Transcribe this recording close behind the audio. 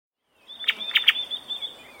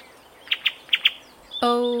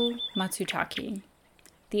Oh, Matsutake,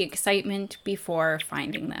 the excitement before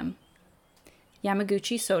finding them.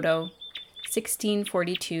 Yamaguchi Soto,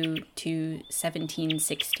 1642 to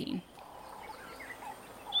 1716.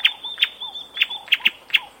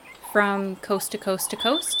 From coast to coast to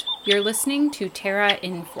coast, you're listening to Terra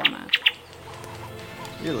Informa.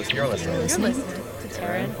 You're listening to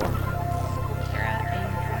Terra Informa.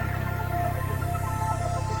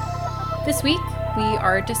 This week, we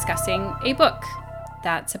are discussing a book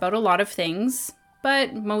that's about a lot of things,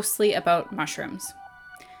 but mostly about mushrooms.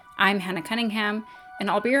 I'm Hannah Cunningham, and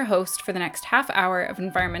I'll be your host for the next half hour of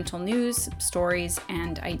environmental news, stories,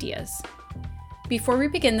 and ideas. Before we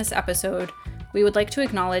begin this episode, we would like to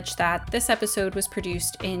acknowledge that this episode was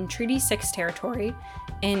produced in Treaty 6 territory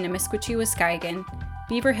in Nimisquity-Waskahigan,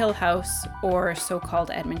 Beaver Hill House, or so-called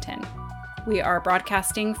Edmonton. We are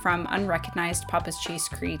broadcasting from unrecognized Papas-Chase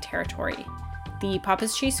Cree territory. The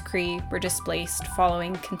Papas-Chase Cree were displaced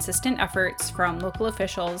following consistent efforts from local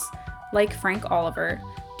officials like Frank Oliver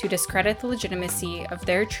to discredit the legitimacy of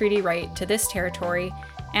their treaty right to this territory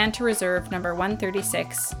and to reserve number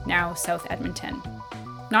 136, now South Edmonton.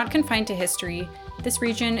 Not confined to history, this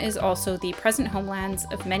region is also the present homelands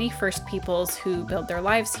of many First Peoples who build their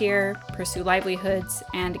lives here, pursue livelihoods,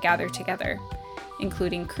 and gather together,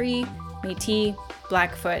 including Cree, Métis,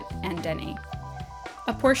 Blackfoot, and Dene.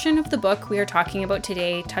 A portion of the book we are talking about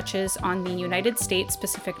today touches on the United States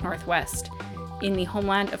Pacific Northwest, in the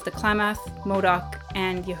homeland of the Klamath, Modoc,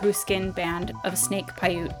 and Yahuskin Band of Snake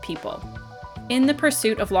Paiute people. In the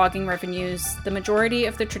pursuit of logging revenues, the majority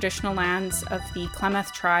of the traditional lands of the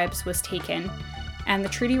Klamath tribes was taken, and the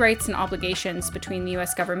treaty rights and obligations between the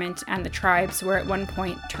U.S. government and the tribes were at one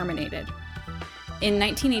point terminated. In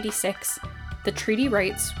 1986, the treaty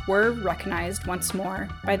rights were recognized once more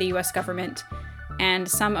by the U.S. government, and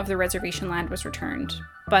some of the reservation land was returned,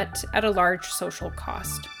 but at a large social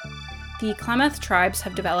cost. The Klamath tribes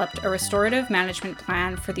have developed a restorative management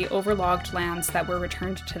plan for the overlogged lands that were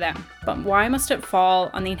returned to them. But why must it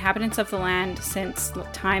fall on the inhabitants of the land since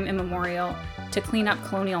time immemorial to clean up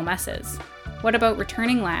colonial messes? What about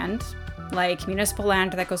returning land, like municipal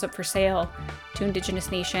land that goes up for sale, to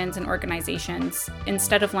Indigenous nations and organizations,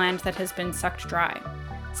 instead of land that has been sucked dry?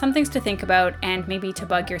 Some things to think about and maybe to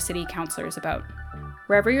bug your city councilors about.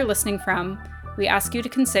 Wherever you're listening from, we ask you to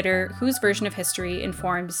consider whose version of history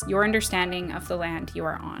informs your understanding of the land you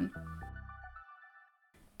are on.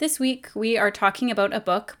 This week, we are talking about a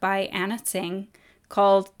book by Anna Tsing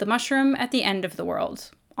called The Mushroom at the End of the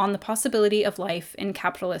World, on the possibility of life in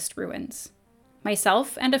capitalist ruins.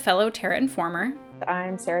 Myself and a fellow Terra Informer,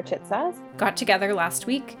 I'm Sarah Chitsas, got together last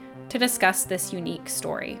week to discuss this unique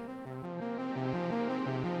story.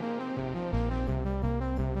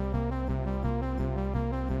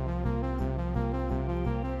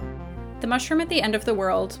 The Mushroom at the End of the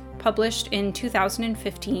World, published in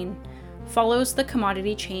 2015, follows the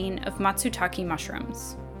commodity chain of Matsutake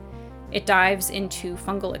mushrooms. It dives into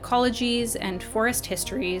fungal ecologies and forest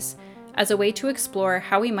histories as a way to explore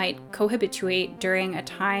how we might cohabituate during a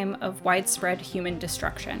time of widespread human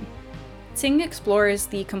destruction. Tsing explores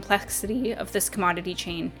the complexity of this commodity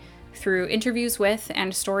chain through interviews with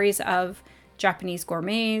and stories of Japanese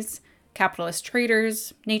gourmets, capitalist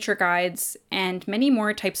traders, nature guides, and many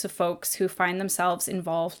more types of folks who find themselves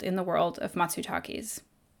involved in the world of Matsutakes.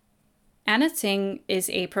 Anna Tsing is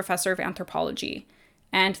a professor of anthropology,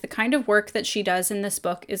 and the kind of work that she does in this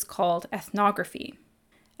book is called ethnography.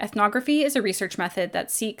 Ethnography is a research method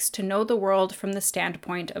that seeks to know the world from the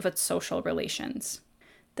standpoint of its social relations.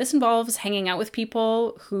 This involves hanging out with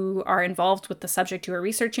people who are involved with the subject you are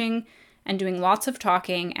researching and doing lots of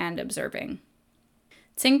talking and observing.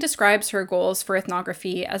 Tsing describes her goals for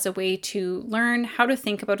ethnography as a way to learn how to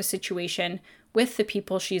think about a situation with the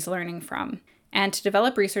people she's learning from, and to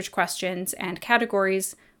develop research questions and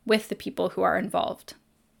categories with the people who are involved.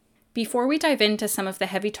 Before we dive into some of the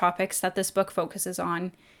heavy topics that this book focuses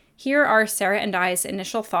on, here are Sarah and I's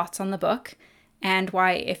initial thoughts on the book, and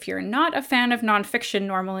why, if you're not a fan of nonfiction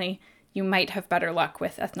normally, you might have better luck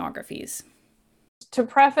with ethnographies. To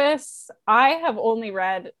preface, I have only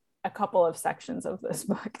read a couple of sections of this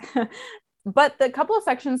book, but the couple of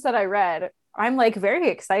sections that I read, I'm very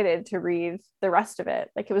excited to read the rest of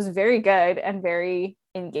it. It was very good and very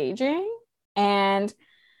engaging, and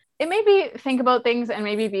it made me think about things and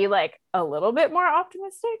maybe be a little bit more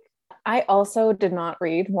optimistic. I also did not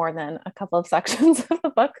read more than a couple of sections of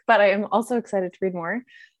the book, but I am also excited to read more.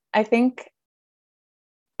 I think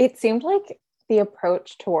it seemed like the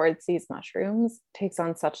approach towards these mushrooms takes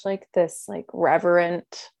on such this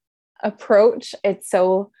reverent approach. It's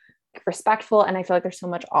so respectful, and I feel like there's so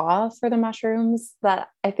much awe for the mushrooms that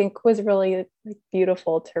I think was really like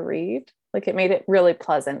beautiful to read. Like it made it really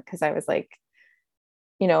pleasant because I was like,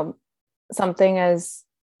 you know, something as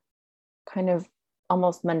kind of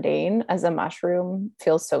almost mundane as a mushroom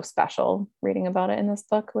feels so special reading about it in this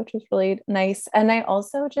book, which was really nice. And I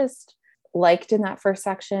also just liked in that first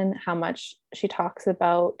section how much she talks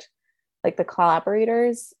about like the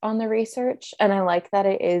collaborators on the research. And I like that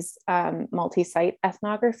it is multi-site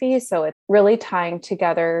ethnography. So it's really tying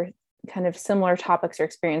together kind of similar topics or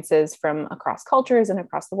experiences from across cultures and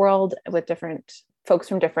across the world with different folks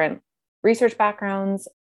from different research backgrounds.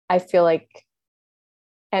 I feel like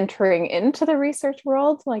entering into the research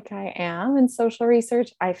world like I am in social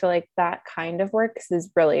research, I feel like that kind of work is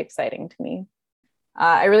really exciting to me.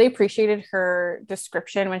 I really appreciated her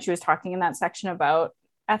description when she was talking in that section about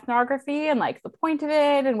ethnography and like the point of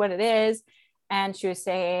it and what it is. And she was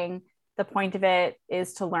saying the point of it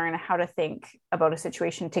is to learn how to think about a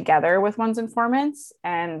situation together with one's informants,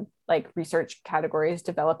 and like research categories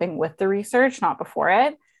developing with the research, not before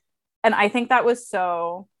it. And I think that was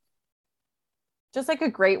so just like a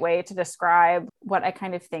great way to describe what I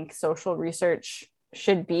kind of think social research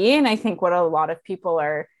should be. And I think what a lot of people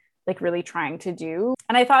are like really trying to do.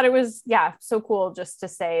 And I thought it was, so cool just to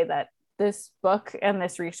say that this book and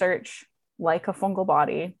this research, like a fungal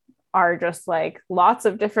body, are just like lots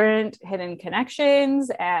of different hidden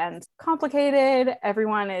connections and complicated.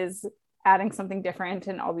 Everyone is adding something different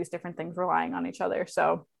and all these different things relying on each other.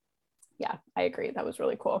 So yeah, I agree. That was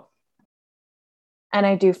really cool. And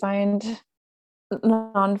I do find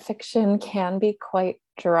nonfiction can be quite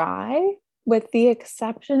dry, with the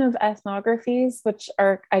exception of ethnographies, which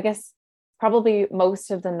are, I guess, probably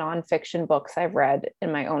most of the nonfiction books I've read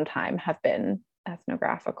in my own time have been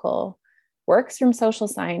ethnographical works from social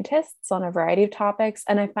scientists on a variety of topics.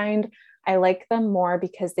 And I find I like them more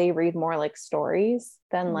because they read more like stories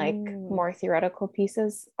than like more theoretical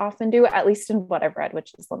pieces often do, at least in what I've read,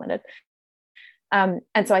 which is limited. And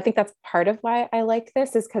so I think that's part of why I like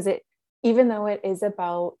this, is because it, even though it is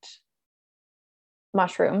about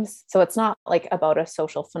mushrooms, so it's not like about a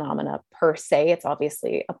social phenomena per se, it's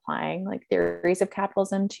obviously applying like theories of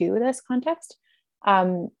capitalism to this context.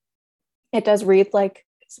 It does read like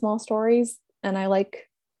small stories, and I like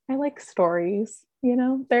stories, you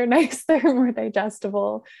know, they're nice, they're more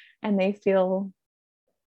digestible, and they feel,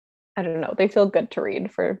 I don't know, they feel good to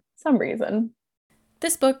read for some reason.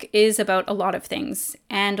 This book is about a lot of things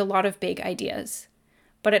and a lot of big ideas,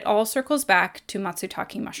 but it all circles back to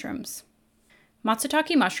Matsutake mushrooms.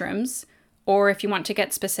 Matsutake mushrooms, or if you want to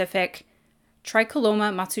get specific,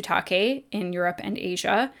 Trichiloma matsutake in Europe and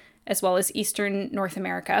Asia, as well as Eastern North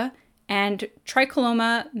America, and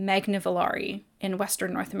Trichiloma magnivelari in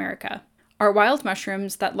Western North America, are wild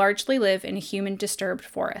mushrooms that largely live in human-disturbed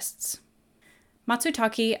forests.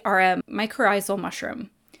 Matsutake are a mycorrhizal mushroom,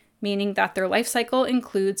 meaning that their life cycle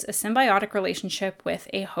includes a symbiotic relationship with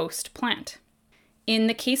a host plant. In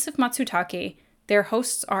the case of Matsutake, their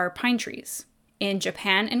hosts are pine trees. In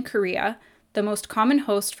Japan and Korea, the most common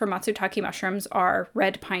host for Matsutake mushrooms are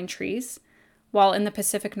red pine trees, while in the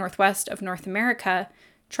Pacific Northwest of North America,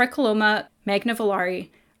 Trichiloma magnivelari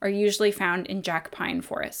are usually found in jack pine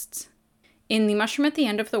forests. In The Mushroom at the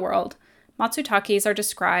End of the World, Matsutakes are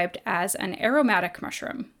described as an aromatic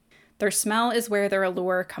mushroom. Their smell is where their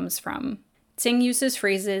allure comes from. Tsing uses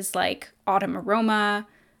phrases like autumn aroma,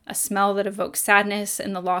 a smell that evokes sadness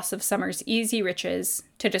and the loss of summer's easy riches,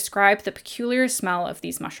 to describe the peculiar smell of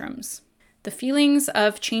these mushrooms. The feelings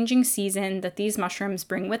of changing season that these mushrooms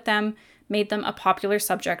bring with them made them a popular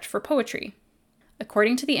subject for poetry.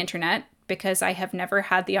 According to the internet, because I have never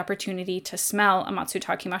had the opportunity to smell a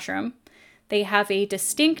Matsutake mushroom, they have a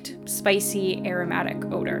distinct, spicy, aromatic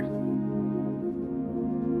odor.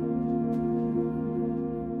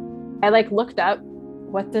 I looked up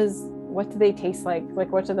what do they taste like?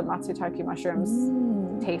 Like, what do the Matsutake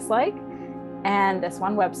mushrooms taste like? And this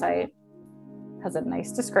one website has a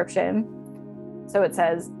nice description. So it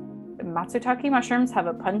says, Matsutake mushrooms have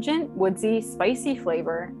a pungent, woodsy, spicy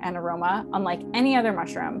flavor and aroma unlike any other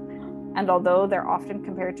mushroom. And although they're often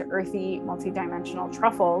compared to earthy, multidimensional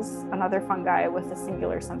truffles, another fungi with a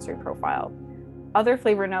singular sensory profile, other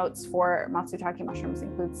flavor notes for Matsutake mushrooms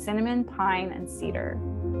include cinnamon, pine, and cedar.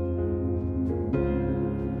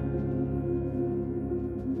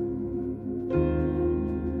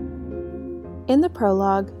 In the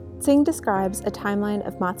prologue, Tsing describes a timeline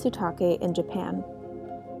of Matsutake in Japan.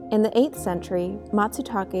 In the 8th century,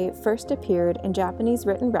 Matsutake first appeared in Japanese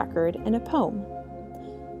written record in a poem.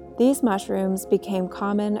 These mushrooms became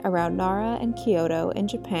common around Nara and Kyoto in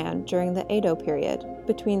Japan during the Edo period,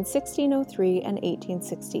 between 1603 and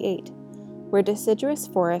 1868, where deciduous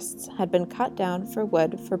forests had been cut down for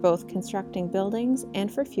wood for both constructing buildings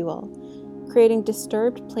and for fuel, creating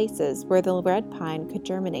disturbed places where the red pine could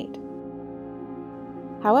germinate.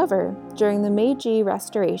 However, during the Meiji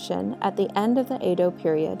Restoration at the end of the Edo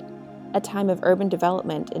period, a time of urban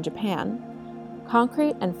development in Japan,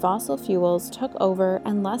 concrete and fossil fuels took over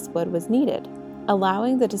and less wood was needed,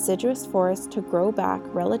 allowing the deciduous forest to grow back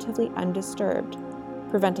relatively undisturbed,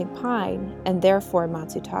 preventing pine, and therefore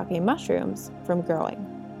Matsutake mushrooms, from growing.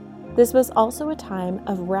 This was also a time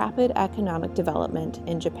of rapid economic development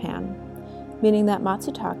in Japan, meaning that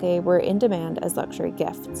Matsutake were in demand as luxury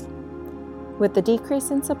gifts. With the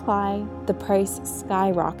decrease in supply, the price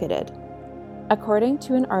skyrocketed. According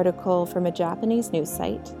to an article from a Japanese news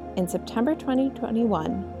site, in September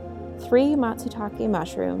 2021, 3 Matsutake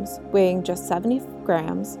mushrooms, weighing just 70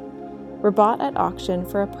 grams, were bought at auction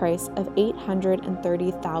for a price of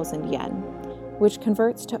 830,000 yen, which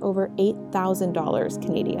converts to over $8,000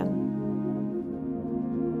 Canadian.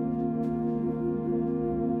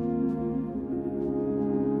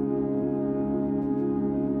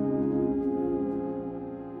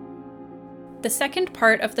 The second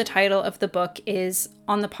part of the title of the book is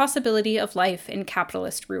On the Possibility of Life in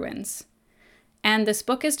Capitalist Ruins. And this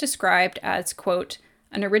book is described as, quote,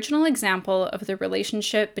 an original example of the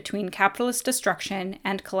relationship between capitalist destruction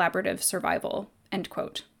and collaborative survival, end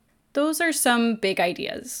quote. Those are some big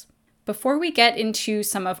ideas. Before we get into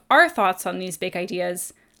some of our thoughts on these big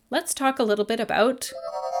ideas, let's talk a little bit about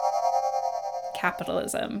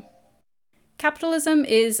capitalism. Capitalism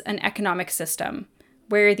is an economic system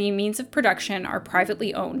where the means of production are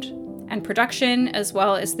privately owned, and production, as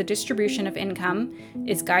well as the distribution of income,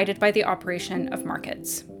 is guided by the operation of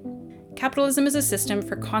markets. Capitalism is a system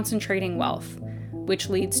for concentrating wealth, which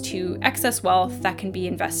leads to excess wealth that can be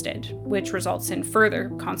invested, which results in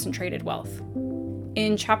further concentrated wealth.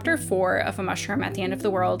 In Chapter 4 of A Mushroom at the End of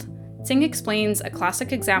the World, Tsing explains a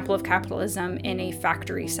classic example of capitalism in a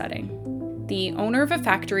factory setting. The owner of a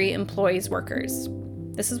factory employs workers.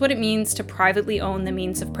 This is what it means to privately own the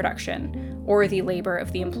means of production, or the labor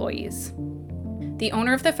of the employees. The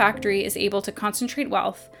owner of the factory is able to concentrate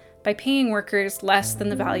wealth by paying workers less than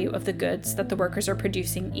the value of the goods that the workers are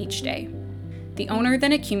producing each day. The owner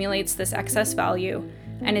then accumulates this excess value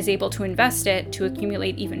and is able to invest it to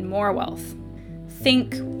accumulate even more wealth.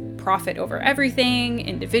 Think profit over everything,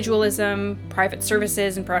 individualism, private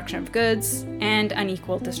services and production of goods, and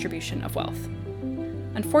unequal distribution of wealth.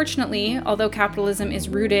 Unfortunately, although capitalism is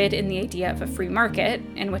rooted in the idea of a free market,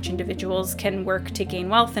 in which individuals can work to gain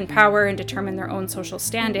wealth and power and determine their own social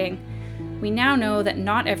standing, we now know that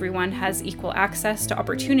not everyone has equal access to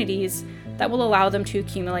opportunities that will allow them to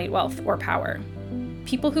accumulate wealth or power.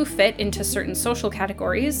 People who fit into certain social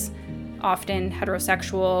categories, often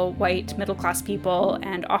heterosexual, white, middle-class people,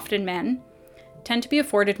 and often men, tend to be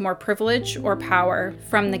afforded more privilege or power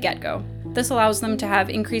from the get-go. This allows them to have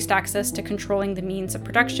increased access to controlling the means of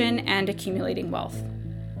production and accumulating wealth.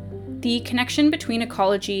 The connection between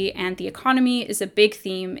ecology and the economy is a big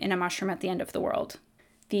theme in A Mushroom at the End of the World.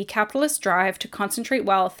 The capitalist drive to concentrate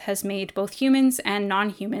wealth has made both humans and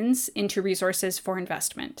non-humans into resources for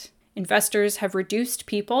investment. Investors have reduced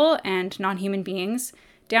people and non-human beings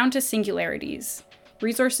down to singularities,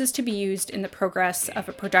 resources to be used in the progress of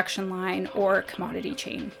a production line or commodity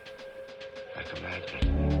chain. Like a magnet.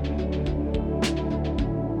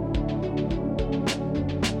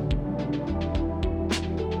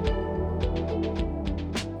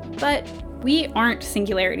 But we aren't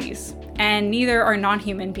singularities, and neither are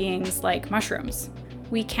non-human beings like mushrooms.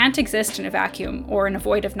 We can't exist in a vacuum or in a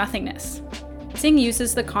void of nothingness. Tsing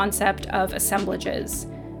uses the concept of assemblages,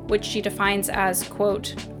 which she defines as,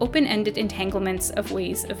 quote, open-ended entanglements of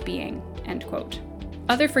ways of being, end quote.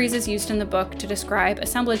 Other phrases used in the book to describe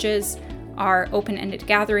assemblages are open-ended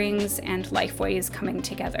gatherings and lifeways coming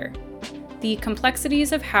together. The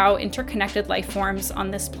complexities of how interconnected life forms on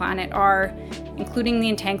this planet are, including the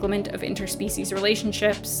entanglement of interspecies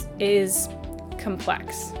relationships, is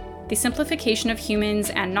complex. The simplification of humans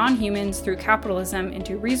and non-humans through capitalism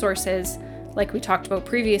into resources, like we talked about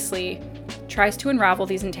previously, tries to unravel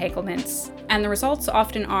these entanglements, and the results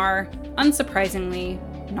often are, unsurprisingly,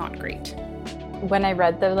 not great. When I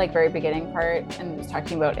read the very beginning part and it was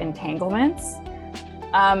talking about entanglements,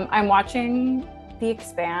 I'm watching The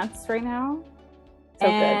Expanse right now. So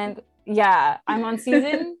and good. Yeah, I'm on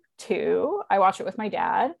season 2. I watch it with my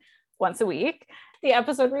dad once a week. The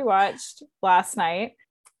episode we watched last night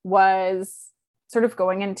was sort of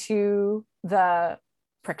going into the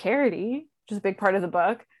precarity, which is a big part of the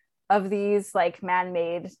book, of these like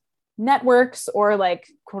man-made networks or like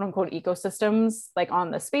quote unquote ecosystems, like on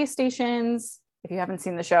the space stations. If you haven't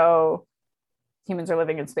seen the show, humans are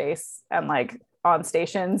living in space and like on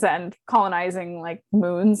stations and colonizing like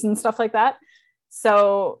moons and stuff like that.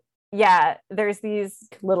 So yeah, there's these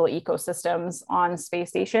little ecosystems on space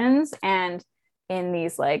stations and in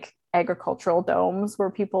these like agricultural domes where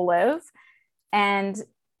people live. And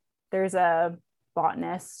there's a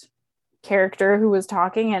botanist character who was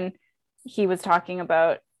talking, and he was talking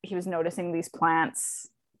about, he was noticing these plants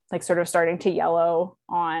like sort of starting to yellow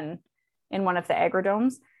on in one of the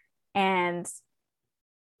agrodomes. And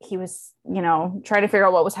he was, you know, trying to figure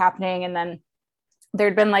out what was happening. And then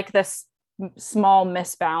there'd been like this small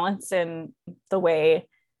misbalance in the way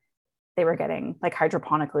they were getting like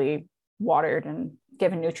hydroponically watered and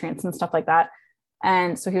given nutrients and stuff like that.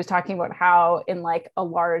 And so he was talking about how in like a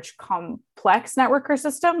large complex network or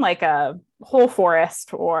system, like a whole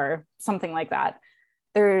forest or something like that,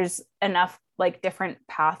 there's enough like different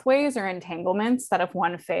pathways or entanglements that if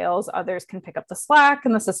one fails, others can pick up the slack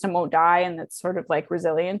and the system won't die. And it's sort of like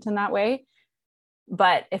resilient in that way.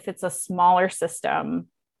 But if it's a smaller system,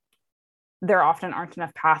 there often aren't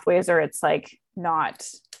enough pathways, or it's like not,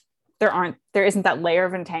 there isn't that layer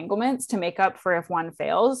of entanglements to make up for if one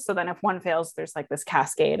fails. So then if one fails, there's like this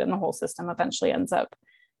cascade and the whole system eventually ends up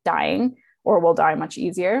dying or will die much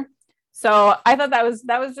easier. So I thought that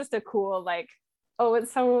was just a cool, like, oh,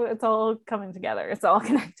 it's all coming together. It's all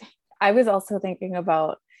connecting. I was also thinking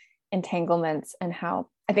about entanglements and how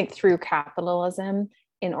I think through capitalism,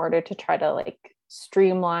 in order to try to like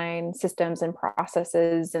streamline systems and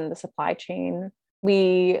processes in the supply chain,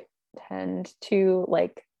 we tend to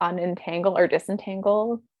like unentangle or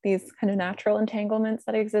disentangle these kind of natural entanglements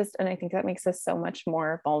that exist. And I think that makes us so much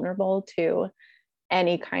more vulnerable to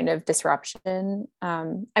any kind of disruption. I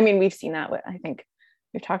mean, we've seen that with, I think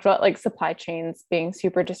we've talked about like supply chains being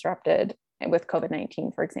super disrupted with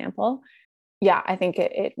COVID-19, for example. Yeah, I think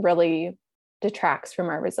it really detracts from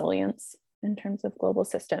our resilience in terms of global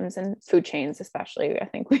systems and food chains, especially. I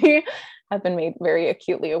think we have been made very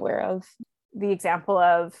acutely aware of. The example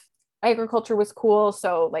of agriculture was cool.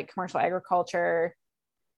 So like commercial agriculture,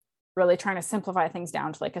 really trying to simplify things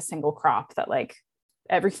down to like a single crop that like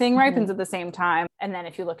everything ripens at the same time. And then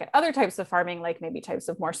if you look at other types of farming, like maybe types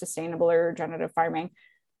of more sustainable or regenerative farming,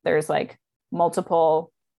 there's like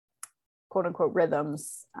multiple quote unquote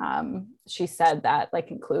rhythms. She said that like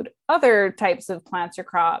include other types of plants or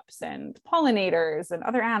crops and pollinators and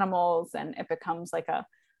other animals, and it becomes like a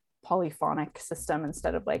polyphonic system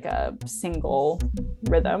instead of like a single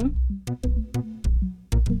rhythm.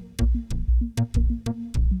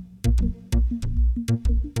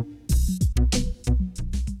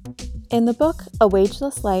 In the book A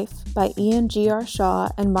Wageless Life by Ian G.R. Shaw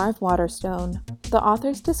and Marv Waterstone, the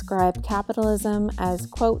authors describe capitalism as,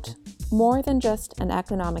 quote, more than just an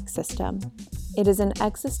economic system. It is an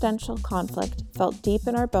existential conflict felt deep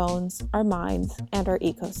in our bones, our minds, and our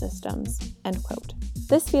ecosystems, end quote.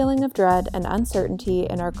 This feeling of dread and uncertainty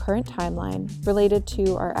in our current timeline related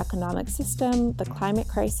to our economic system, the climate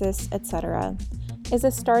crisis, etc., is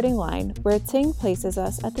a starting line where Tsing places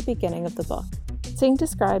us at the beginning of the book. Tsing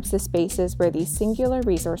describes the spaces where these singular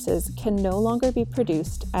resources can no longer be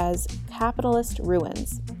produced as capitalist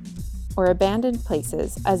ruins, or abandoned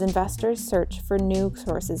places as investors search for new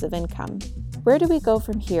sources of income. Where do we go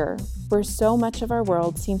from here, where so much of our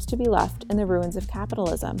world seems to be left in the ruins of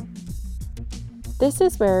capitalism? This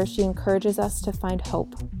is where she encourages us to find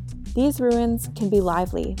hope. These ruins can be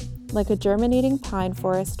lively, like a germinating pine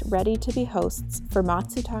forest ready to be hosts for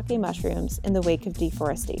matsutake mushrooms in the wake of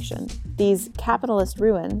deforestation. These capitalist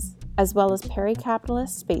ruins, as well as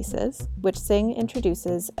peri-capitalist spaces, which Tsing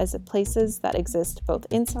introduces as places that exist both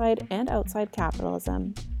inside and outside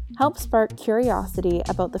capitalism, help spark curiosity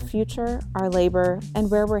about the future, our labor, and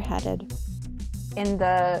where we're headed. In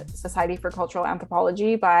the Society for Cultural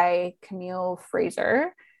Anthropology by Camille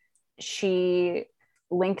Fraser, she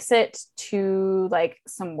links it to like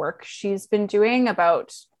some work she's been doing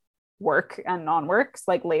about work and non-works,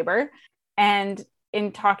 like labor. And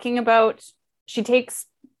in talking about, she takes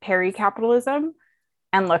peri-capitalism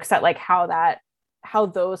and looks at like how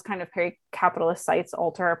those kind of peri-capitalist sites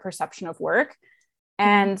alter our perception of work.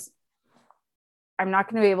 And I'm not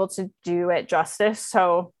going to be able to do it justice.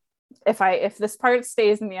 So if this part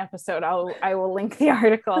stays in the episode, I will link the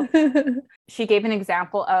article. She gave an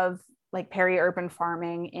example of like peri-urban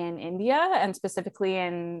farming in India, and specifically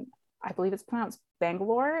in, I believe it's pronounced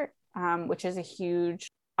Bangalore, which is a huge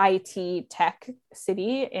IT tech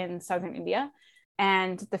city in southern India.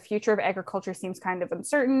 and the future of agriculture seems kind of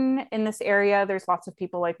uncertain in this area. There's lots of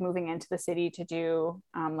people like moving into the city to do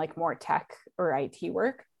like more tech or IT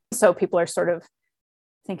work. So people are sort of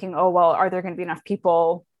thinking, oh, well, are there going to be enough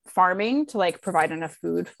people farming to like provide enough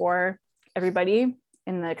food for everybody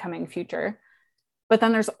in the coming future? But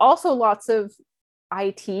then there's also lots of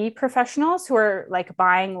IT professionals who are like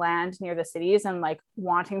buying land near the cities and like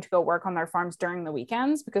wanting to go work on their farms during the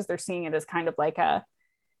weekends because they're seeing it as kind of like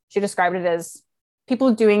she described it as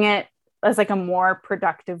people doing it as like a more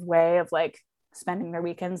productive way of like spending their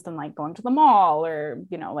weekends than like going to the mall or,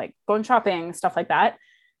 you know, like going shopping, stuff like that.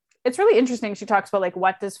 It's really interesting. She talks about like,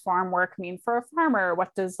 what does farm work mean for a farmer?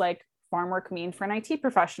 What does like farm work mean for an IT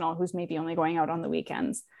professional who's maybe only going out on the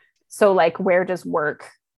weekends? So like, where does work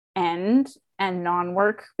end and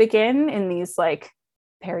non-work begin in these like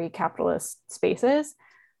peri-capitalist spaces?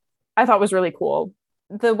 I thought was really cool.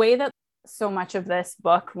 The way that so much of this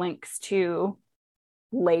book links to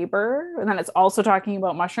labor, and then it's also talking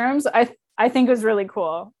about mushrooms, I think was really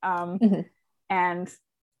cool. And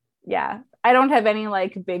yeah, I don't have any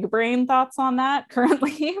like big brain thoughts on that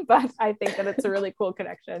currently, but I think that it's a really cool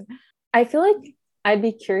connection. I feel like I'd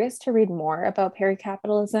be curious to read more about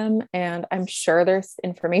pericapitalism, and I'm sure there's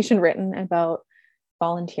information written about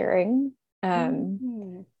volunteering.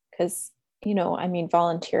 Because, you know, I mean,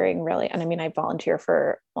 volunteering really, and I mean, I volunteer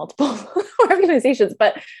for multiple organizations,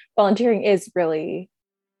 but volunteering is really,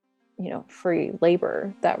 you know, free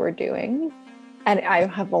labor that we're doing. And I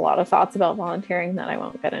have a lot of thoughts about volunteering that I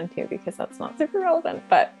won't get into because that's not super relevant,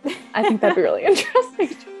 but I think that'd be really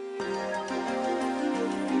interesting.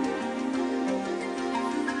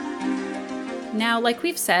 Now, like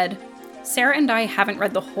we've said, Sarah and I haven't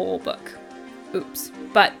read the whole book. Oops.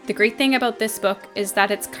 But the great thing about this book is that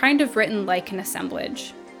it's kind of written like an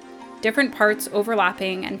assemblage. Different parts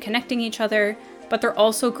overlapping and connecting each other, but they're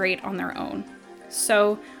also great on their own.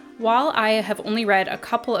 So, while I have only read a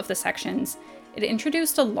couple of the sections, it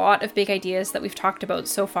introduced a lot of big ideas that we've talked about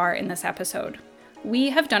so far in this episode. We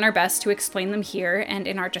have done our best to explain them here and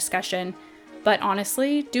in our discussion, but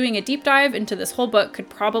honestly, doing a deep dive into this whole book could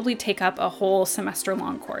probably take up a whole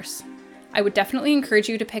semester-long course. I would definitely encourage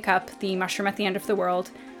you to pick up The Mushroom at the End of the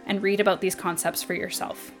World and read about these concepts for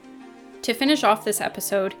yourself. To finish off this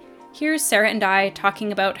episode, here's Sarah and I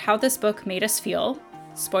talking about how this book made us feel.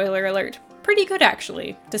 Spoiler alert, pretty good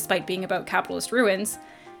actually, despite being about capitalist ruins,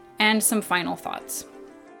 and some final thoughts.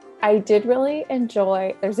 I did really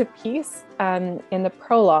enjoy, there's a piece in the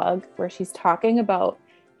prologue where she's talking about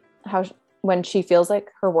how when she feels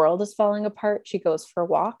like her world is falling apart, she goes for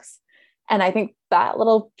walks. And I think that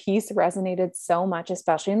little piece resonated so much,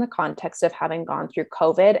 especially in the context of having gone through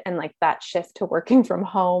COVID and like that shift to working from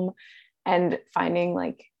home and finding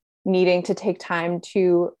like needing to take time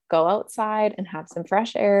to go outside and have some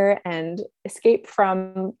fresh air and escape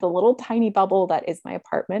from the little tiny bubble that is my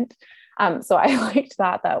apartment. So I liked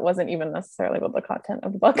that. That wasn't even necessarily about the content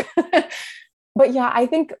of the book. But yeah, I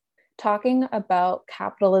think talking about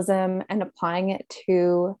capitalism and applying it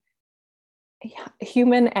to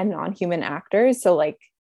human and non-human actors, so like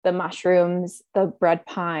the mushrooms, the bread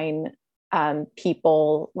pine,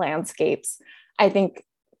 people, landscapes, I think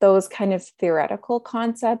those kind of theoretical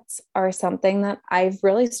concepts are something that I've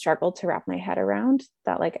really struggled to wrap my head around,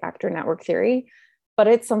 that like actor network theory, but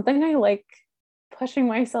it's something I like pushing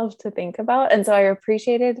myself to think about. And so I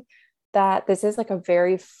appreciated that this is like a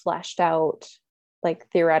very fleshed out, like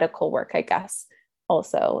theoretical work, I guess,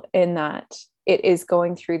 also in that it is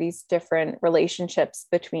going through these different relationships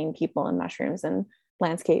between people and mushrooms and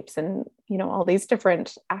landscapes and, you know, all these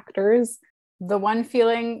different actors. The one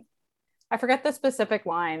feeling, I forget the specific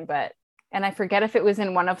line, and I forget if it was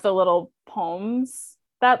in one of the little poems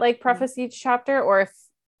that like preface each chapter or if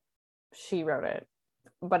she wrote it,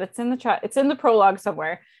 but it's in the chat. It's in the prologue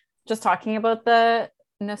somewhere, just talking about the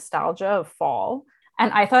nostalgia of fall.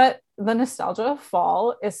 And I thought the nostalgia of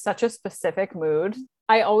fall is such a specific mood.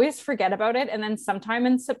 I always forget about it. And then sometime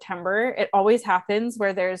in September, it always happens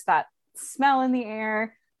where there's that smell in the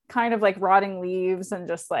air, kind of like rotting leaves and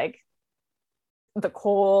just like the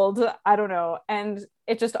cold, I don't know. And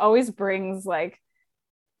it just always brings like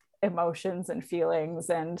emotions and feelings.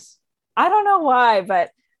 And I don't know why,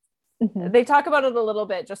 but they talk about it a little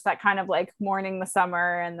bit, just that kind of like mourning the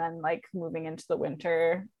summer and then like moving into the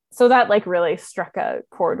winter. So that like really struck a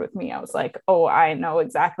chord with me. I was like, oh, I know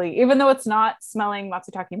exactly. Even though it's not smelling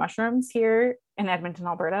matsutake mushrooms here in Edmonton,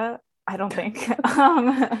 Alberta, I don't think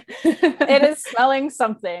it is smelling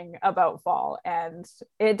something about fall, and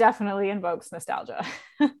it definitely invokes nostalgia.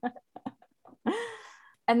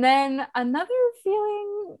 And then another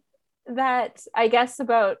feeling that I guess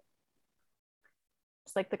about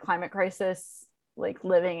just like the climate crisis like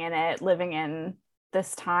living in it, living in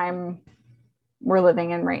this time we're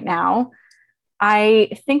living in right now.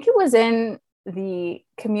 I think it was in the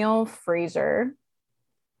Camille Fraser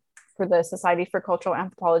for the Society for Cultural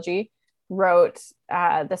Anthropology wrote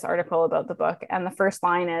this article about the book. And the first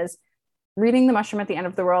line is, reading The Mushroom at the End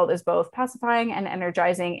of the World is both pacifying and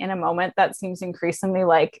energizing in a moment that seems increasingly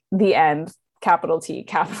like the end, capital T,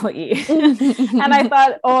 capital E. And I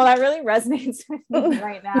thought, oh, that really resonates with me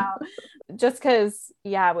right now. Just because,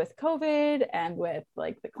 yeah, with COVID and with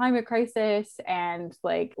like the climate crisis and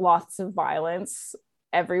like lots of violence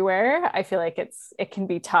everywhere, I feel like it can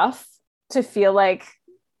be tough to feel like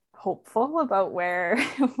hopeful about where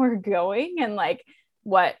we're going and like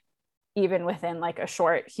what even within like a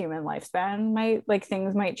short human lifespan might like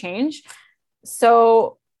things might change.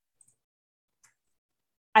 So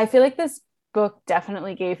I feel like this book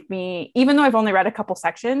definitely gave me, even though I've only read a couple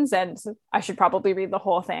sections and I should probably read the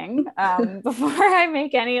whole thing before I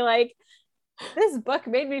make any like, this book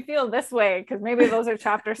made me feel this way, because maybe those are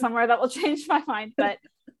chapters somewhere that will change my mind. But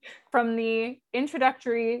from the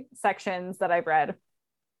introductory sections that I've read,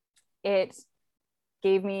 it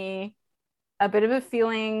gave me a bit of a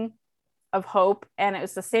feeling of hope. And it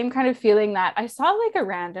was the same kind of feeling that I saw like a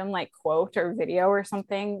random like quote or video or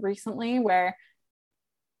something recently where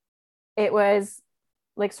it was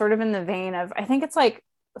like sort of in the vein of, I think it's like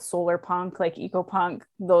solar punk, like eco punk,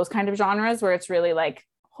 those kind of genres where it's really like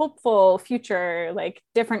hopeful future, like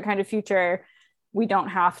different kind of future. We don't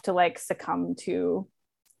have to like succumb to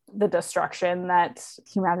the destruction that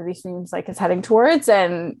humanity seems like is heading towards.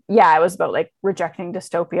 And yeah, it was about like rejecting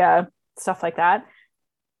dystopia, stuff like that.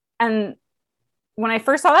 And when I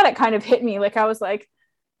first saw that, it kind of hit me. Like I was like,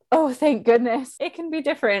 oh, thank goodness it can be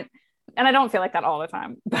different. And I don't feel like that all the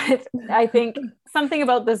time, but I think something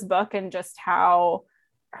about this book and just how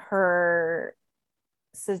her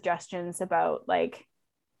suggestions about like,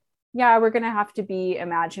 yeah, we're going to have to be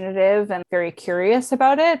imaginative and very curious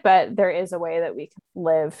about it, but there is a way that we can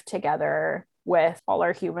live together with all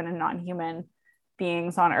our human and non-human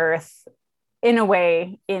beings on Earth in a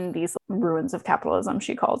way in these ruins of capitalism,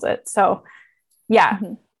 she calls it. So yeah,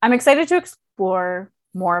 I'm excited to explore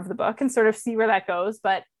more of the book and sort of see where that goes,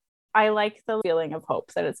 but I like the feeling of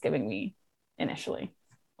hope that it's giving me initially.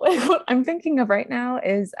 What I'm thinking of right now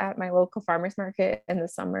is at my local farmers market in the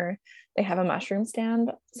summer, they have a mushroom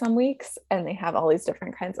stand some weeks and they have all these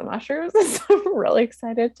different kinds of mushrooms. So I'm really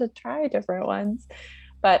excited to try different ones.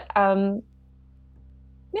 But yeah,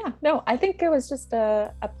 no, I think it was just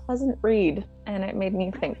a pleasant read and it made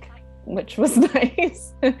me think, which was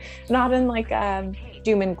nice. Not in like a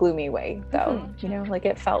doom and gloomy way though, you know, like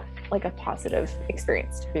it felt like a positive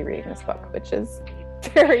experience to be reading this book, which is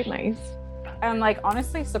very nice. I'm like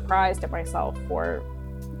honestly surprised at myself for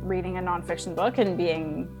reading a nonfiction book and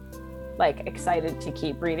being like excited to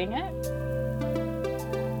keep reading it.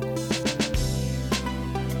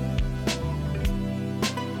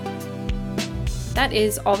 That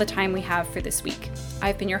is all the time we have for this week.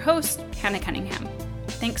 I've been your host, Hannah Cunningham.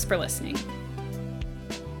 Thanks for listening.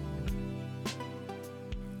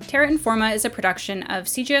 Terra Informa is a production of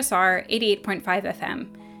CJSR 88.5 FM,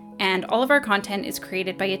 and all of our content is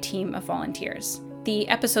created by a team of volunteers. The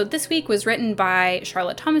episode this week was written by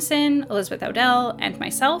Charlotte Thomason, Elizabeth O'Dell, and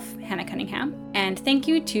myself, Hannah Cunningham. And thank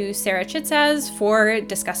you to Sarah Chitzaz for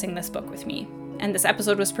discussing this book with me. And this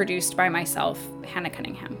episode was produced by myself, Hannah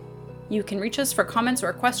Cunningham. You can reach us for comments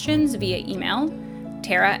or questions via email,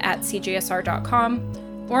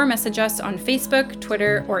 tara@cjsr.com, or message us on Facebook,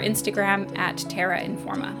 Twitter, or Instagram at Terra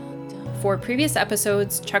Informa. For previous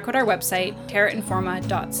episodes, check out our website,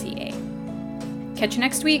 terrainforma.ca. Catch you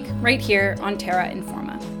next week, right here on Terra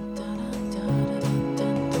Informa.